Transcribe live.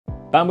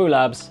Bambu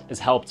Labs has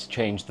helped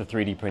change the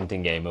 3D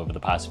printing game over the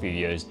past few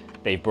years.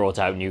 They've brought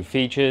out new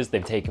features,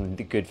 they've taken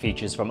the good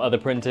features from other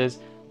printers,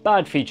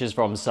 bad features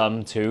from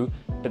some too,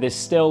 but there's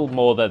still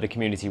more that the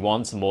community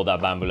wants and more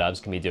that Bambu Labs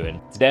can be doing.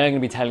 Today I'm going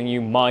to be telling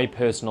you my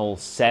personal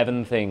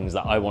 7 things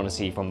that I want to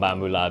see from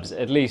Bambu Labs,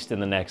 at least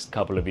in the next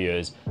couple of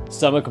years.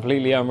 Some are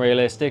completely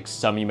unrealistic,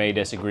 some you may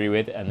disagree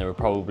with, and there are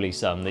probably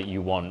some that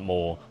you want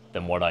more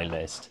than what I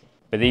list.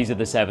 But these are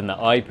the 7 that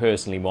I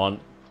personally want.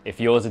 If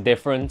yours are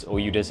different or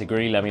you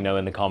disagree, let me know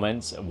in the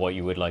comments what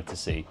you would like to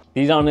see.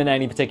 These aren't in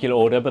any particular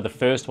order, but the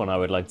first one I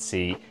would like to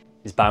see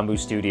is Bambu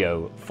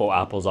Studio for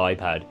Apple's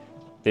iPad.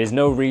 There's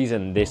no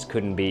reason this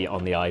couldn't be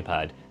on the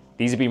iPad.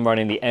 These have been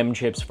running the M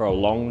chips for a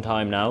long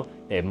time now.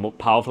 They're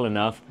powerful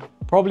enough.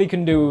 Probably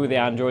can do the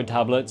Android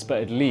tablets,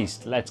 but at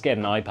least let's get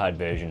an iPad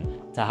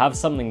version. To have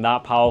something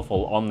that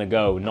powerful on the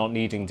go, not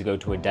needing to go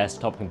to a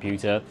desktop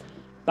computer,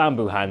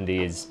 Bambu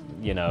Handy is,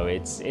 you know,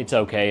 it's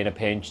okay in a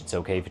pinch, it's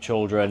okay for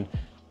children,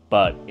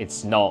 but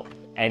it's not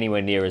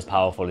anywhere near as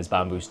powerful as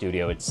Bambu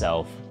Studio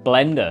itself.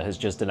 Blender has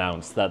just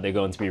announced that they're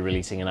going to be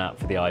releasing an app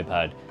for the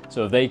iPad.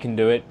 So if they can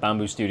do it,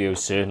 Bambu Studio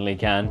certainly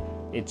can.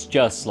 It's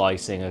just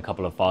slicing a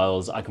couple of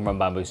files. I can run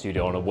Bambu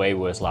Studio on a way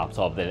worse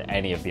laptop than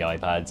any of the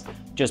iPads.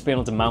 Just being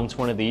able to mount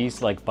one of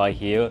these like by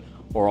here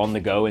or on the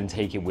go and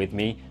take it with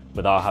me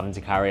without having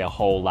to carry a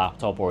whole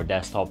laptop or a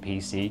desktop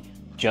PC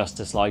just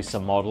to slice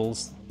some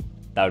models,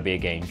 that would be a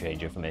game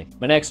changer for me.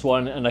 My next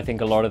one, and I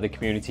think a lot of the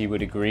community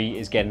would agree,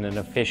 is getting an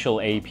official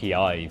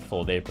API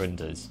for their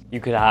printers. You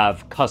could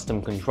have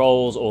custom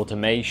controls,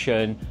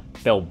 automation,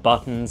 build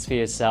buttons for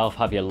yourself,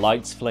 have your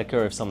lights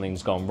flicker if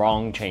something's gone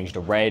wrong, change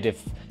to red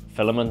if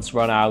filaments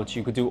run out.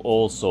 You could do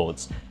all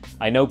sorts.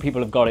 I know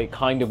people have got it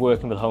kind of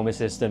working with Home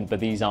Assistant,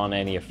 but these aren't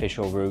any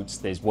official routes.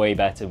 There's way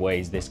better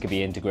ways this could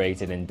be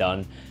integrated and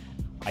done.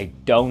 I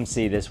don't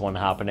see this one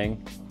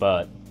happening,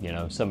 but you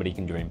know, somebody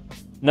can dream.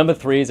 Number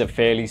 3 is a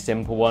fairly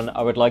simple one.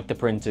 I would like the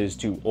printers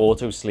to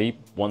auto sleep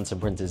once a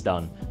printer's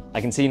done. I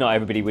can see not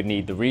everybody would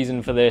need the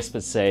reason for this,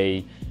 but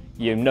say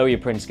you know your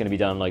print's going to be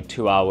done like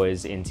 2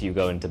 hours into you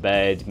going to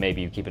bed,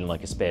 maybe you keep it in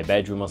like a spare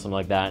bedroom or something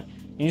like that.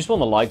 You just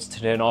want the lights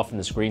to turn off and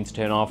the screen to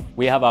turn off.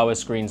 We have our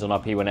screens on our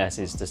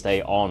P1Ss to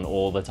stay on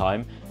all the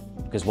time,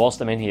 because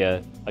whilst I'm in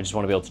here, I just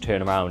want to be able to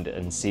turn around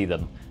and see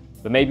them.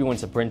 But maybe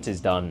once the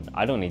printer's done,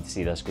 I don't need to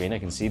see that screen, I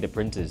can see the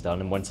printer's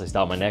done, and once I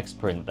start my next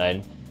print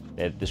then,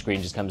 the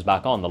screen just comes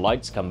back on, the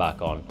lights come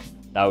back on.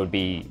 That would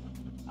be,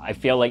 I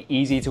feel like,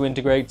 easy to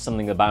integrate,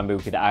 something that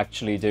Bambu could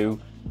actually do.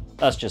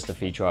 That's just a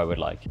feature I would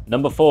like.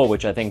 Number 4,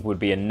 which I think would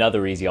be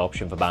another easy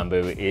option for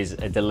Bambu, is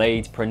a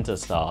delayed printer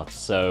start.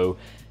 So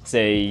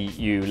say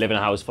you live in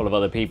a house full of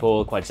other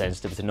people, quite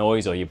sensitive to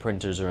noise, or your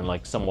printers are in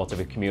like somewhat of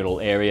a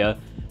communal area,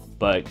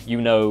 but you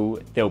know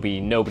there'll be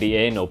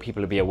nobody in or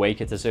people will be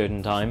awake at a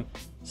certain time.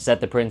 Set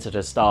the printer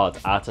to start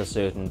at a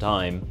certain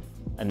time,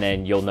 and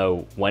then you'll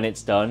know when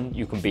it's done.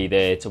 You can be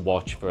there to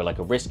watch for like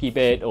a risky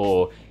bit,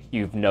 or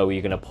you know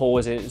you're going to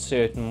pause it a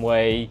certain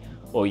way,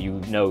 or you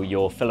know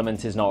your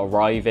filament is not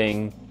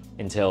arriving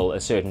until a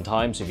certain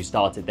time, so if you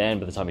start it then,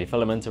 by the time your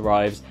filament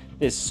arrives,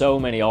 there's so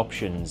many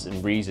options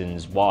and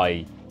reasons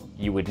why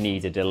you would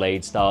need a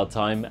delayed start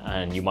time,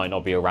 and you might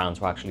not be around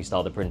to actually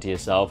start the printer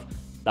yourself.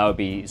 That would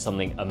be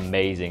something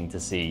amazing to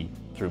see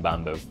through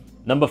Bambu.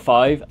 Number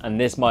 5, and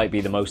this might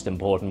be the most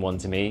important one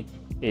to me,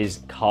 is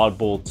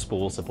cardboard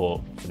spool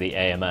support for the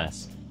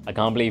AMS. I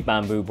can't believe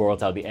Bambu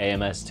brought out the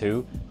AMS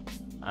too,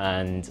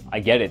 and I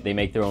get it, they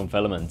make their own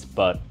filament,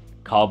 but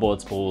cardboard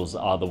spools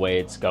are the way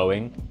it's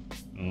going.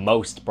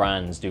 Most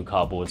brands do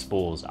cardboard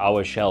spools.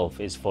 Our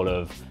shelf is full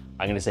of,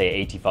 I'm going to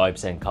say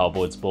 85%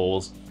 cardboard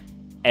spools.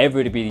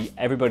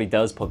 Everybody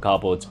does put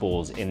cardboard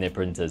spools in their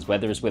printers,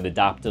 whether it's with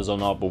adapters or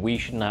not, but we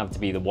shouldn't have to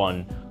be the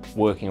one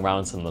working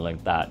around something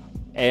like that.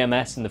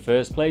 AMS in the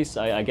first place,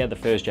 I get the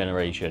first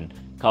generation.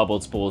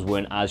 Cardboard spools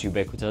weren't as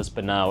ubiquitous,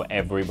 but now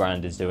every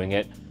brand is doing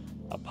it,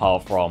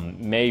 apart from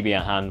maybe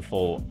a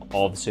handful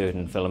of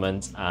certain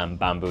filaments and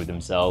Bambu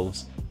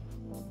themselves.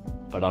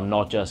 But I'm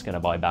not just going to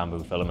buy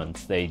Bambu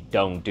filaments. They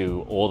don't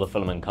do all the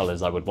filament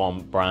colors I would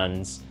want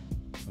brands.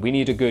 We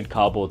need a good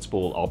cardboard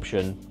spool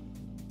option.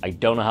 I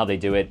don't know how they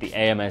do it. The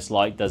AMS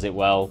Lite does it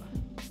well,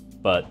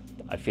 but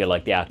I feel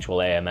like the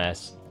actual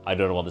AMS, I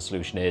don't know what the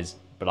solution is,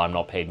 but I'm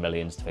not paid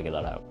millions to figure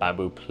that out.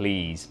 Bambu,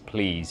 please,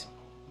 please,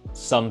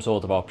 some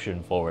sort of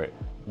option for it.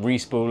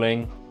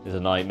 Respooling is a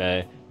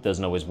nightmare,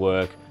 doesn't always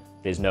work.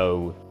 There's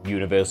no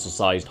universal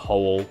sized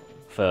hole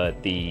for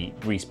the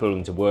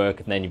respooling to work,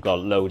 and then you've got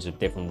loads of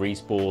different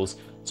respools.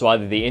 So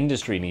either the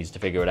industry needs to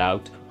figure it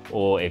out,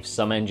 or if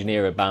some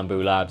engineer at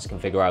Bambu Labs can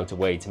figure out a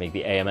way to make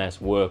the AMS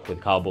work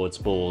with cardboard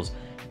spools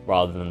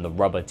rather than the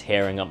rubber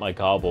tearing up my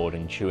cardboard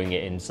and chewing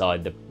it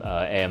inside the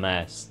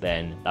AMS,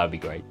 then that would be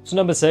great. So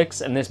number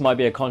 6, and this might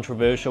be a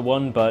controversial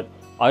one, but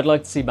I'd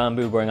like to see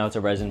Bambu bring out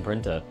a resin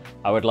printer.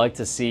 I would like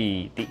to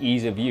see the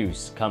ease of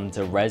use come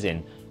to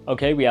resin.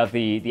 Okay, we have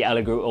the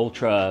Elegoo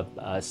Ultra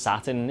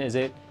Satin, is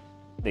it?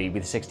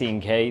 With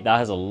 16K, that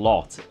has a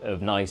lot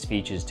of nice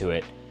features to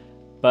it.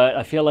 but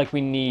I feel like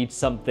we need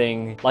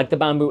something like the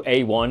Bambu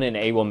A1 and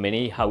A1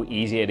 Mini, how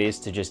easy it is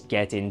to just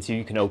get into.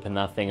 You can open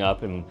that thing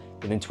up and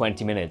within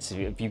 20 minutes.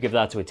 If you give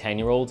that to a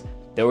 10-year-old,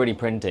 they're already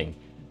printing.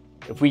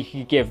 If we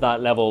could give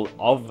that level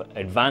of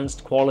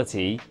advanced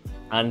quality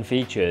and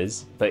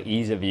features for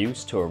ease of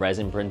use to a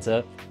resin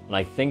printer, and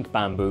I think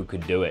Bambu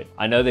could do it.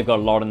 I know they've got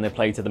a lot on their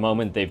plate at the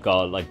moment. They've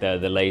got like the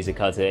laser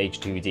cutter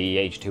H2D,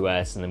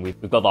 H2S, and then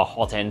we've got the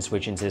hot end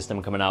switching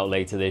system coming out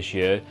later this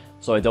year.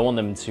 So I don't want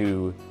them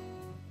to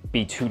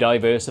be too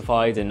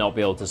diversified and not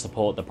be able to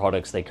support the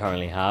products they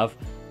currently have.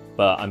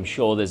 But I'm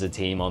sure there's a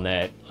team on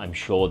it. I'm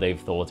sure they've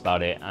thought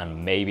about it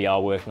and maybe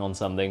are working on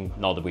something.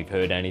 Not that we've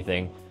heard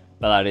anything,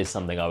 but that is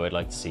something I would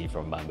like to see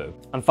from Bambu.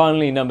 And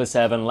finally, number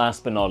 7,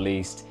 last but not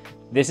least,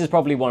 this is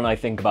probably one I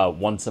think about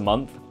once a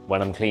month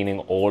when I'm cleaning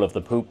all of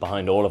the poop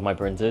behind all of my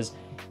printers,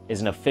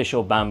 is an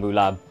official Bambu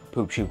Lab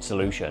poop chute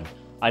solution.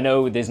 I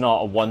know there's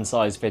not a one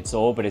size fits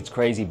all, but it's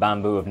crazy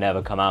Bambu have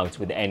never come out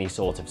with any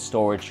sort of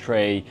storage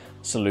tray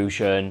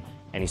solution,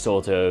 any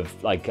sort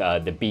of like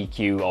the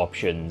BQ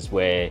options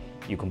where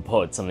you can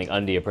put something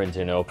under your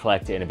printer and it'll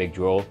collect it in a big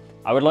drawer.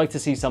 I would like to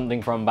see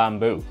something from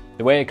Bambu.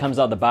 The way it comes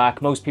out the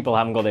back, most people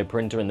haven't got their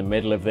printer in the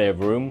middle of their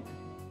room.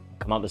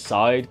 Come out the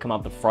side, come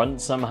out the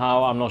front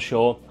somehow, I'm not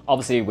sure.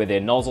 Obviously with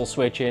their nozzle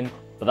switching,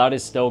 but that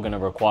is still going to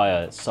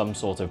require some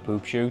sort of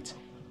poop chute.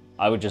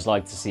 I would just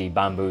like to see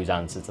Bambu's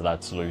answer to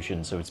that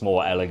solution so it's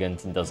more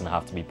elegant and doesn't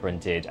have to be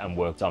printed and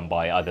worked on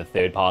by either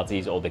third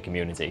parties or the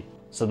community.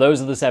 So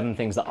those are the 7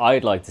 things that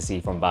I'd like to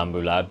see from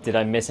Bambu Lab. Did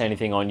I miss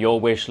anything on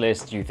your wish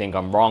list? Do you think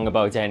I'm wrong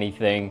about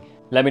anything?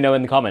 Let me know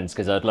in the comments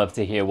because I'd love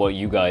to hear what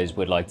you guys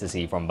would like to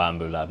see from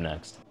Bambu Lab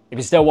next. If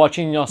you're still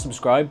watching and you're not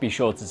subscribed, be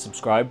sure to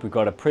subscribe. We've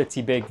got a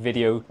pretty big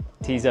video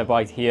teaser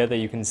right here that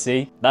you can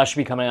see. That should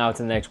be coming out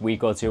in the next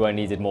week or 2. I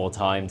needed more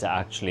time to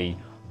actually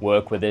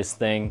work with this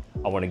thing.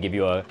 I want to give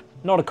you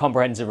not a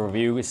comprehensive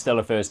review, it's still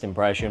a first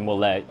impression.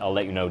 I'll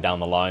let you know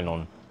down the line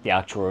on the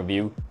actual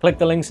review. Click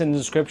the links in the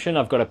description.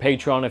 I've got a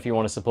Patreon if you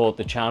want to support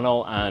the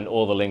channel, and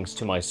all the links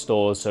to my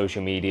stores,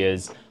 social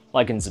medias.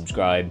 Like and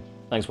subscribe.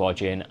 Thanks for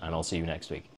watching, and I'll see you next week.